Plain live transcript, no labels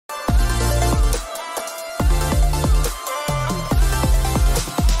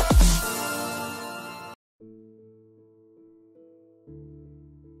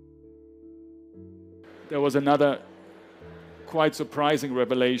there was another quite surprising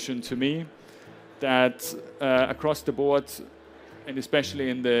revelation to me that across the board, and especially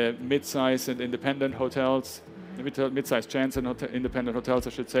in the mid-size and independent hotels, the mid-size chains and independent hotels, I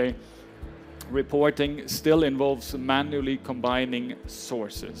should say, reporting still involves manually combining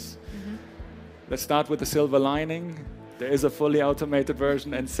sources. Let's start with the silver lining. There is a fully automated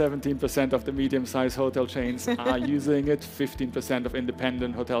version, and 17% of the medium-sized hotel chains are using it. 15% of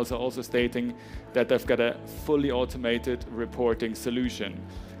independent hotels are also stating that they've got a fully automated reporting solution.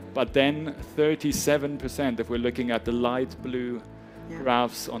 But then 37%, if we're looking at the light blue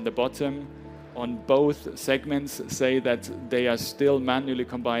graphs on the bottom, on both segments, say that they are still manually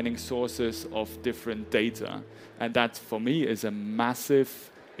combining sources of different data. And that, for me, is a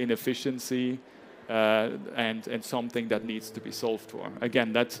massive inefficiency and something that needs to be solved for.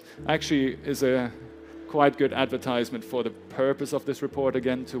 Again, that actually is a quite good advertisement for the purpose of this report,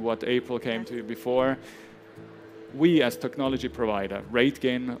 again, to what April came to before. We, as technology provider,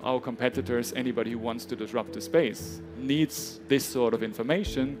 RateGain, our competitors, anybody who wants to disrupt the space, needs this sort of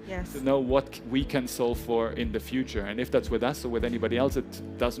information to know what we can solve for in the future. And if that's with us or with anybody else,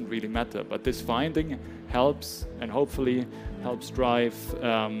 it doesn't really matter. But this finding helps, and hopefully helps drive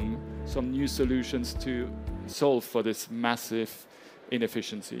some new solutions to solve for this massive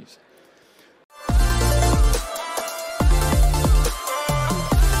inefficiencies.